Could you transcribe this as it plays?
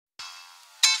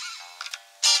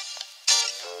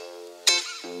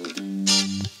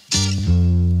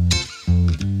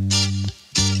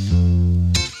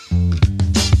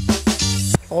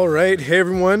All right, hey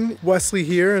everyone, Wesley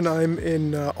here, and I'm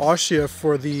in Austria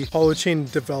for the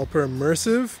Holochain Developer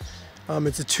Immersive.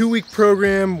 It's a 2-week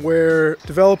program where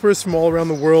developers from all around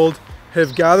the world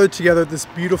have gathered together at this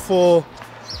beautiful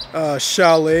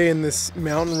chalet in this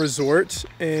mountain resort,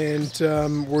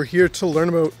 and we're here to learn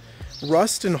about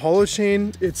Rust and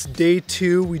Holochain. It's day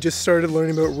 2. We just started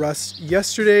learning about Rust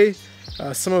yesterday.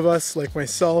 Some of us, like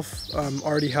myself,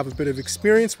 already have a bit of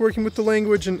experience working with the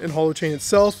language and Holochain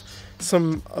itself.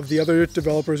 Some of the other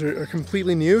developers are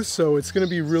completely new, so it's going to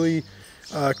be really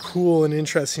cool and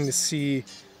interesting to see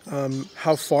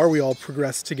how far we all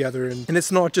progress together. And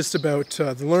it's not just about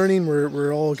the learning.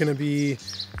 We're all going to be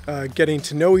getting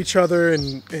to know each other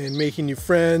and making new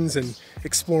friends and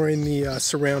exploring the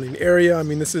surrounding area. I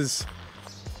mean, this is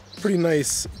pretty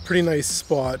nice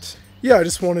spot. Yeah, I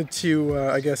just wanted to,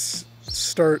 I guess,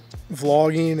 start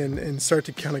vlogging and start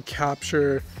to kind of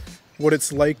capture what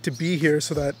it's like to be here,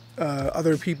 so that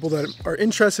other people that are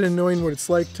interested in knowing what it's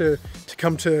like to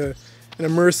come to an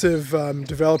immersive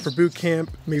developer boot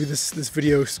camp, maybe this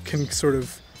video can sort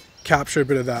of capture a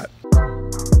bit of that.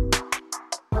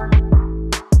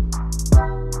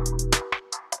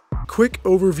 Quick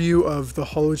overview of the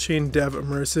Holochain Dev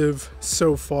Immersive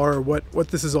so far, what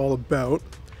this is all about.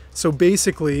 So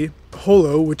basically,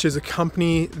 Holo, which is a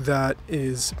company that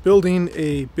is building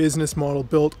a business model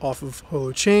built off of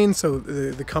Holochain. So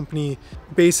the company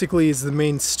basically is the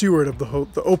main steward of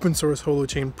the open source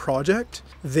Holochain project.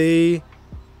 They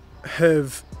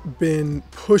have been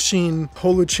pushing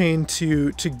Holochain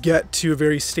to get to a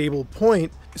very stable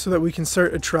point so that we can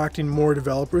start attracting more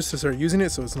developers to start using it,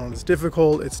 so it's not as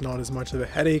difficult, it's not as much of a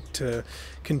headache to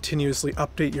continuously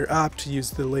update your app to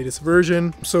use the latest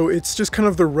version. So it's just kind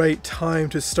of the right time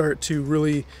to start to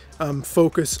really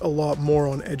focus a lot more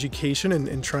on education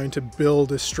and trying to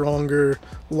build a stronger,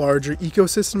 larger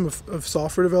ecosystem of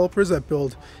software developers that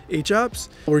build HApps.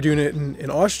 We're doing it in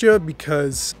Austria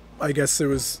because I guess there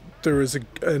was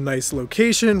a nice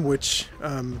location, which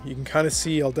you can kind of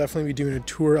see. I'll definitely be doing a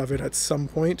tour of it at some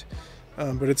point,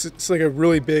 but it's like a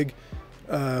really big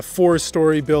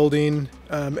 4-story building.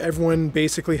 Everyone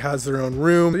basically has their own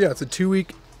room. Yeah, it's a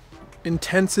 2-week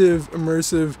intensive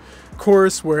immersive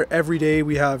course where every day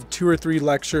we have 2 or 3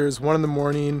 lectures, 1 in the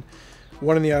morning,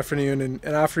 1 in the afternoon, and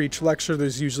after each lecture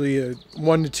there's usually a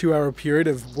 1 to 2 hour period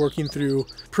of working through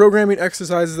programming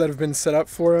exercises that have been set up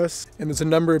for us. And there's a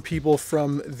number of people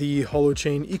from the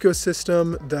Holochain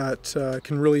ecosystem that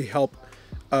can really help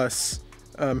us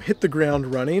hit the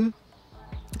ground running.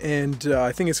 And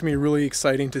I think it's going to be really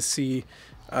exciting to see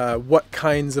what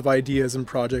kinds of ideas and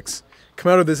projects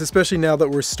come out of this, especially now that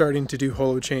we're starting to do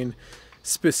Holochain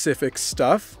specific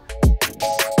stuff.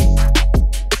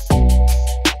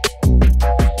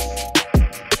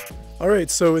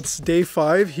 Alright, so it's day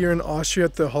 5 here in Austria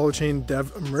at the Holochain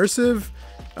Dev Immersive.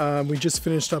 We just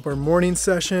finished up our morning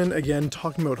session, again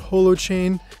talking about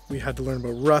Holochain. We had to learn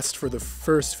about Rust for the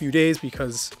first few days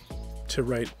because to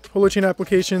write Holochain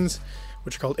applications,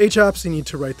 which are called HApps, you need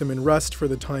to write them in Rust for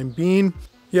the time being.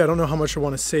 Yeah, I don't know how much I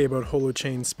want to say about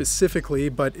Holochain specifically,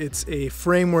 but it's a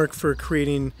framework for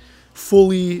creating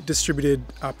fully distributed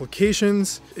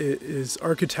applications. It is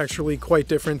architecturally quite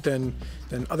different than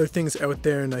other things out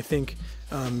there, and I think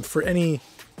for any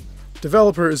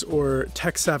developers or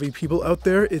tech savvy people out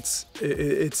there, it's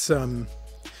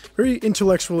very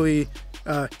intellectually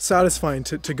satisfying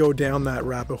to go down that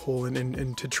rabbit hole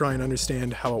and to try and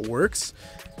understand how it works.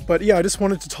 But yeah, I just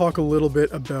wanted to talk a little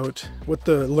bit about what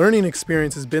the learning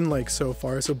experience has been like so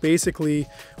far. So basically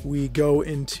we go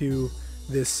into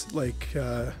this like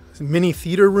mini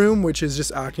theater room, which is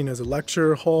just acting as a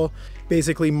lecture hall.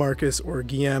 Basically Marcus or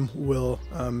Guillaume will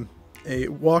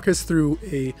walk us through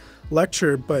a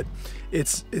lecture, but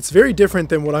it's very different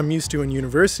than what I'm used to in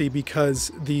university,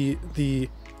 because the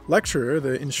lecturer,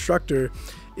 the instructor,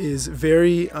 is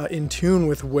very in tune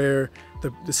with where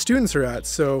the students are at.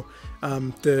 So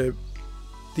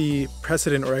the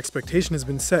precedent or expectation has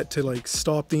been set to like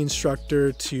stop the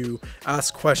instructor, to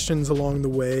ask questions along the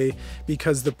way,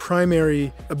 because the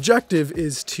primary objective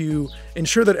is to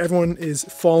ensure that everyone is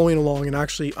following along and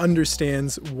actually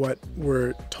understands what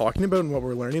we're talking about and what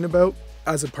we're learning about.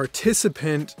 As a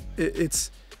participant, it's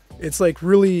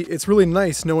really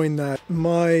nice knowing that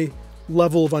my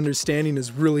level of understanding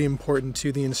is really important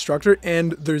to the instructor,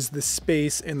 and there's the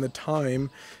space and the time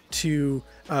to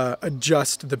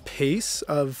adjust the pace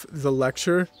of the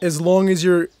lecture. As long as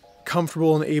you're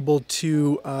comfortable and able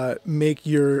to make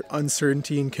your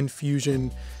uncertainty and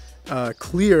confusion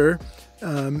clear,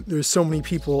 there's so many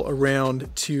people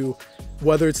around to,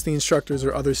 whether it's the instructors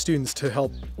or other students, to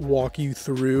help walk you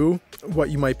through what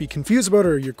you might be confused about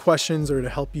or your questions, or to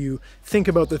help you think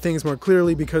about the things more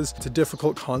clearly, because it's a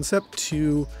difficult concept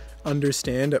to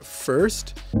understand at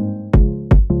first.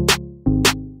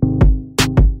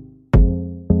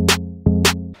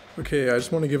 Okay, I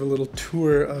just want to give a little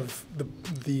tour of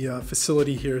the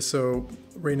facility here. So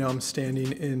right now I'm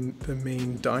standing in the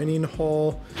main dining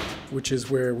hall, which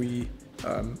is where we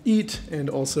eat, and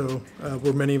also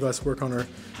where many of us work on our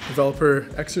developer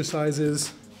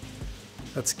exercises.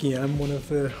 That's Guillaume, one of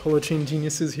the Holochain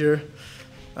geniuses here.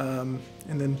 And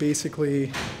then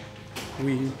basically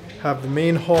we have the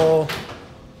main hall.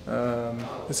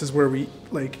 This is where we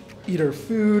eat our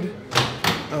food.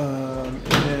 And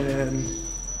then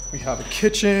we have a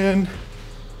kitchen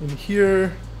in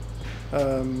here,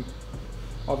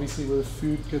 obviously where the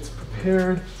food gets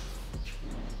prepared.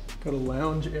 Got a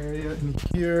lounge area in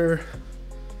here,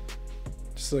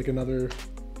 just like another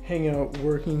hangout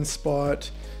working spot.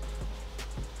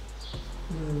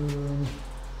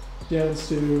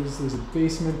 Downstairs, there's a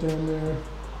basement down there.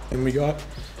 And we got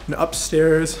an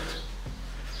upstairs,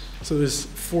 so there's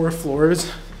 4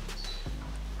 floors.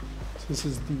 This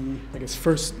is the, I guess,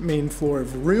 first main floor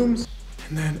of rooms.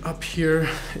 And then up here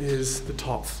is the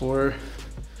top floor.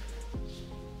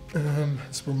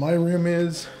 That's where my room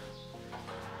is.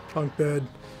 Bunk bed,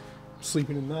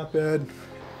 sleeping in that bed.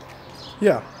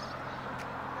 Yeah.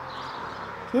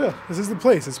 So yeah, this is the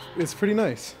place. It's pretty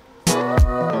nice.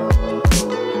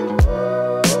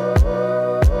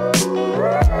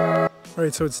 All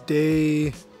right, so it's day,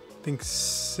 I think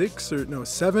 6 or no,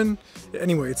 7.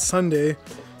 Anyway, it's Sunday.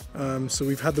 So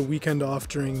we've had the weekend off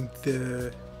during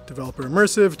the developer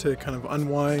immersive to kind of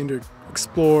unwind or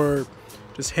explore,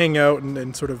 just hang out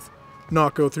and sort of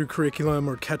not go through curriculum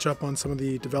or catch up on some of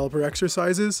the developer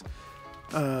exercises.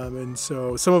 And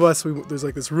so some of us, there's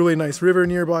like this really nice river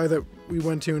nearby that we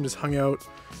went to and just hung out.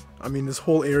 I mean, this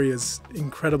whole area is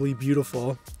incredibly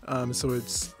beautiful. So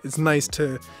it's nice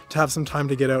to have some time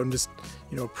to get out and just,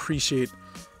 you know, appreciate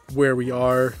where we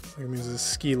are. I mean, there's a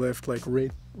ski lift like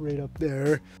right up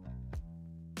there.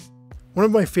 One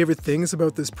of my favorite things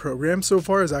about this program so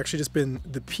far has actually just been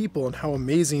the people and how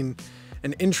amazing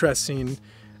and interesting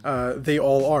they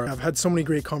all are. I've had so many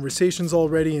great conversations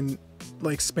already, and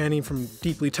like spanning from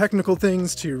deeply technical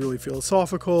things to really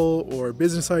philosophical or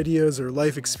business ideas or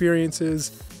life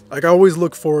experiences. Like, I always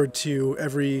look forward to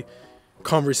every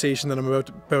conversation that I'm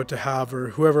about to have, or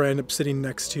whoever I end up sitting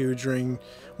next to during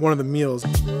one of the meals.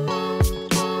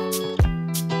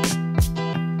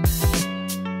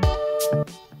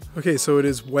 Okay, so it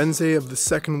is Wednesday of the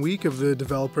second week of the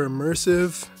developer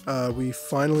immersive. We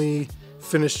finally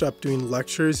finished up doing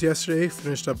lectures yesterday,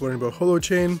 finished up learning about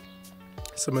Holochain,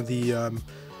 some of the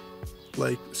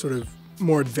like sort of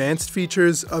more advanced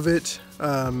features of it.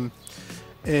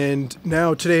 And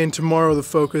now today and tomorrow the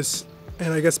focus,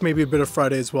 and I guess maybe a bit of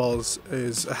Friday as well, is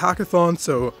a hackathon.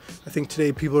 So I think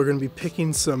today people are going to be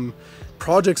picking some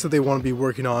projects that they want to be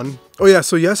working on. Oh yeah,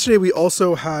 so yesterday we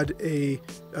also had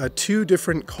 2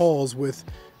 different calls with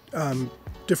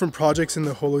different projects in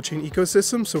the Holochain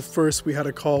ecosystem. So first we had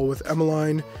a call with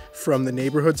Emmeline from the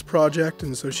Neighborhoods project,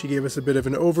 and so she gave us a bit of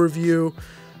an overview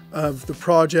of the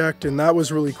project, and that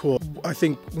was really cool. I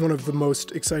think one of the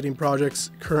most exciting projects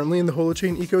currently in the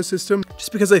Holochain ecosystem,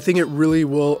 just because I think it really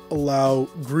will allow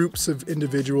groups of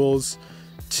individuals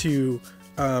to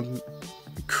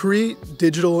create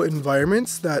digital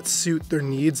environments that suit their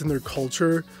needs and their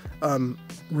culture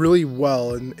really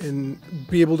well, and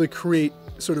be able to create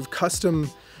sort of custom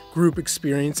group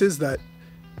experiences that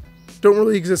don't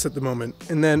really exist at the moment.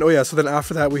 And then, oh yeah, so then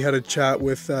after that we had a chat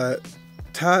with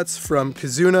Tats from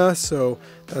Kazuna. So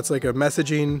that's like a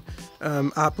messaging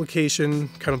application,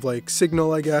 kind of like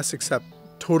Signal, I guess, except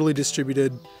totally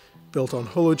distributed, built on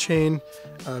Holochain.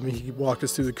 He walked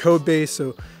us through the code base.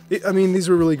 So, I mean, these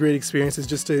were really great experiences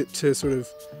just to sort of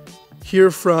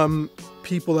hear from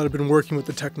people that have been working with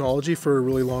the technology for a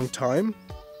really long time.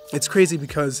 It's crazy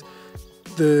because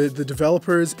the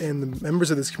developers and the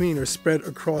members of this community are spread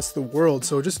across the world.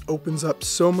 So it just opens up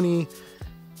so many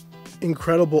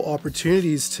incredible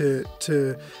opportunities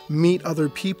to meet other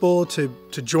people, to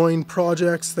join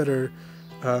projects that are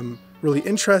really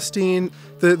interesting.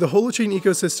 The Holochain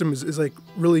ecosystem is like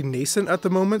really nascent at the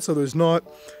moment, so there's not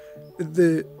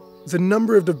the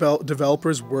number of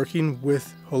developers working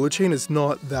with Holochain is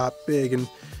not that big, and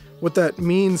what that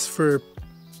means for,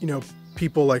 you know,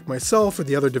 people like myself or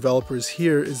the other developers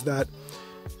here is that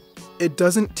it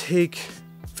doesn't take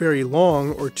very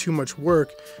long or too much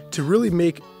work to really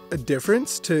make a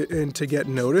difference and to get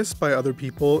noticed by other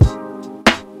people.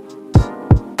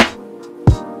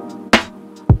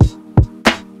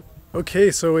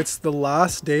 Okay, so it's the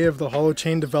last day of the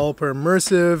Holochain Developer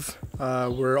Immersive.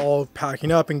 We're all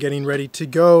packing up and getting ready to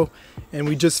go, and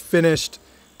we just finished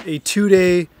a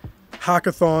 2-day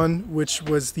hackathon, which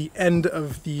was the end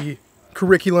of the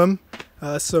curriculum.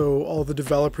 So all the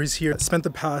developers here spent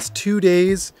the past 2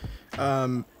 days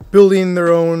building their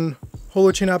own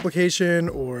Holochain application,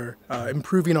 or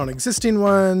improving on existing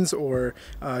ones, or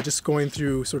just going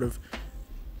through sort of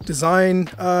design,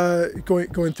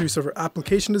 going through sort of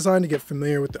application design to get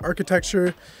familiar with the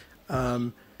architecture.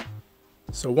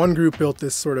 So one group built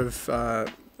this sort of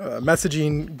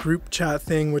messaging group chat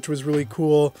thing, which was really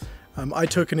cool. I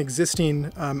took an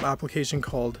existing application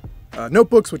called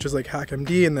Notebooks, which is like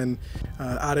HackMD, and then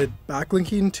added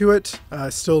backlinking to it.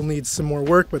 Still needs some more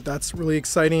work, but that's really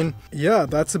exciting. Yeah,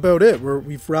 that's about it.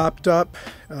 We've wrapped up.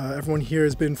 Everyone here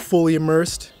has been fully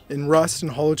immersed in Rust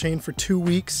and Holochain for 2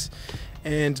 weeks.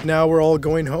 And now we're all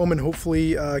going home and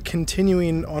hopefully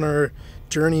continuing on our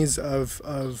journeys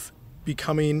of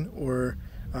becoming or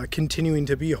continuing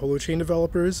to be Holochain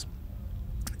developers.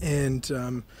 And,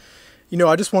 you know,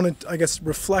 I just want to, I guess,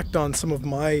 reflect on some of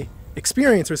my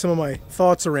experience or some of my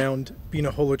thoughts around being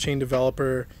a Holochain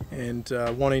developer and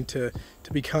wanting to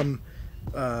become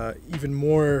even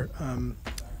more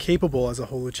capable as a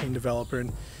Holochain developer.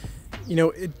 And, you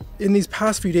know, in these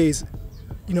past few days,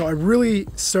 you know, I really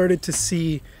started to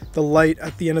see the light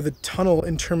at the end of the tunnel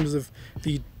in terms of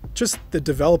just the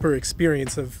developer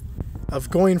experience of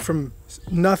going from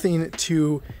nothing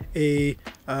to a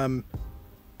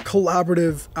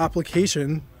collaborative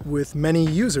application with many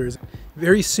users.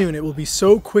 Very soon it will be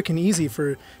so quick and easy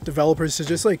for developers to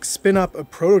just like spin up a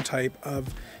prototype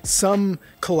of some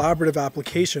collaborative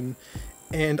application,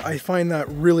 and I find that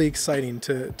really exciting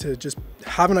to just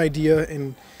have an idea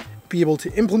and be able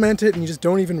to implement it, and you just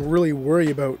don't even really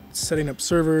worry about setting up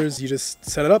servers. You just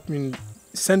set it up and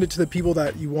send it to the people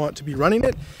that you want to be running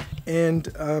it, and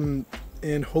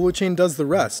Holochain does the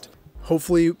rest.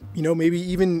 Hopefully, you know, maybe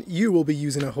even you will be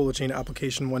using a Holochain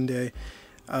application one day,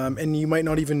 and you might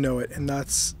not even know it, and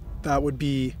that would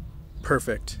be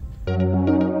perfect.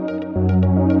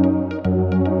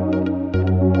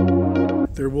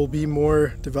 There will be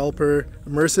more developer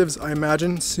immersives, I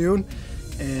imagine, soon.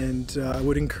 And I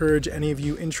would encourage any of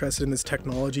you interested in this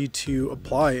technology to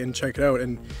apply and check it out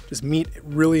and just meet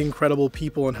really incredible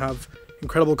people and have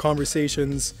incredible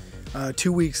conversations.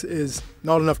 2 weeks is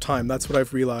not enough time. That's what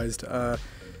I've realized.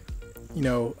 You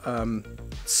know,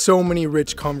 so many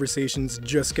rich conversations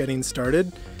just getting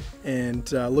started,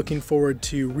 and looking forward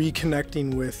to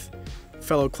reconnecting with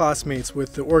fellow classmates,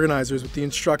 with the organizers, with the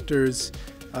instructors,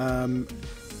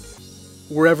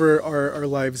 wherever our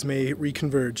lives may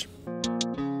reconverge.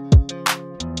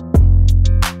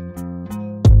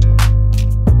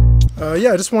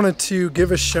 Yeah, I just wanted to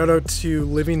give a shout out to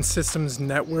Living Systems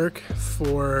Network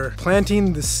for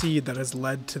planting the seed that has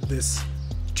led to this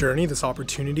journey, this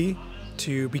opportunity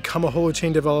to become a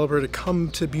Holochain developer, to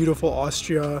come to beautiful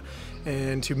Austria,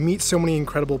 and to meet so many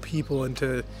incredible people, and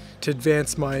to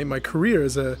advance my career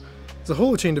as a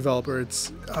Holochain developer.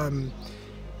 It's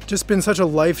just been such a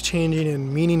life-changing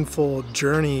and meaningful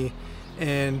journey,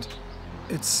 and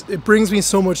it brings me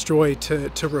so much joy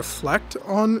to reflect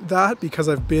on that, because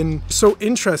I've been so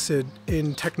interested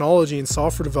in technology and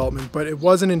software development, but it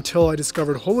wasn't until I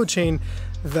discovered Holochain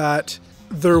that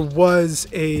there was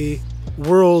a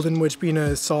world in which being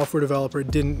a software developer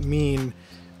didn't mean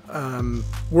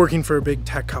working for a big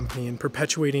tech company and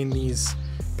perpetuating these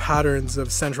patterns of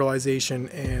centralization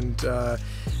and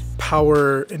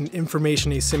power and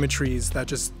information asymmetries that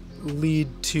just lead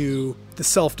to the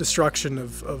self-destruction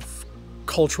of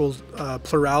cultural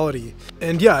plurality.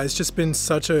 And yeah, it's just been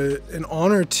such an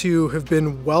honor to have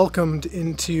been welcomed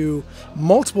into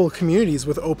multiple communities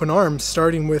with open arms,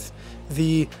 starting with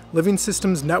the Living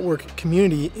Systems Network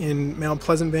community in Mount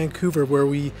Pleasant, Vancouver, where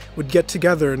we would get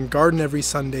together and garden every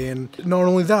Sunday. And not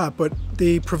only that, but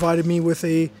they provided me with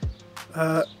a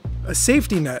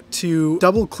safety net to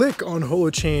double click on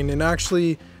Holochain and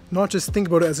actually not just think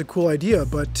about it as a cool idea,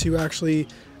 but to actually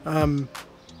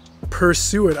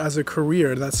pursue it as a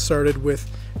career. That started with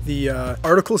the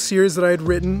article series that I had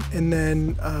written, and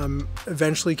then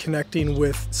eventually connecting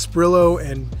with Sprillo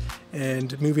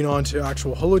and moving on to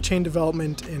actual Holochain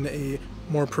development in a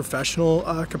more professional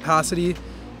capacity.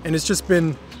 And it's just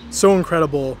been so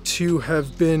incredible to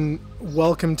have been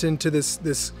welcomed into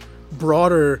this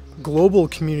broader global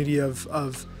community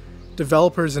of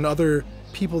developers and other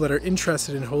people that are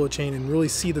interested in Holochain and really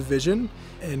see the vision.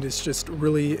 And it's just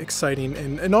really exciting,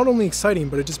 and not only exciting,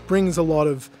 but it just brings a lot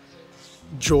of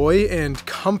joy and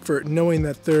comfort knowing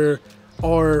that there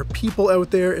are people out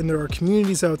there and there are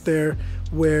communities out there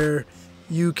where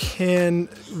you can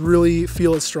really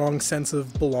feel a strong sense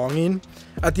of belonging.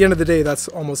 At the end of the day, that's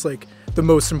almost like the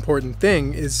most important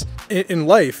thing is in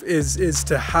life is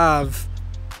to have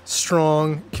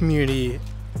strong community,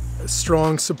 a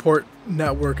strong support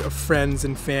network of friends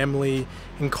and family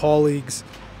and colleagues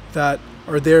that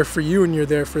are there for you and you're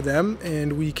there for them,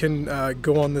 and we can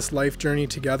go on this life journey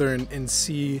together and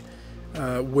see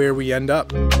where we end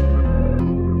up.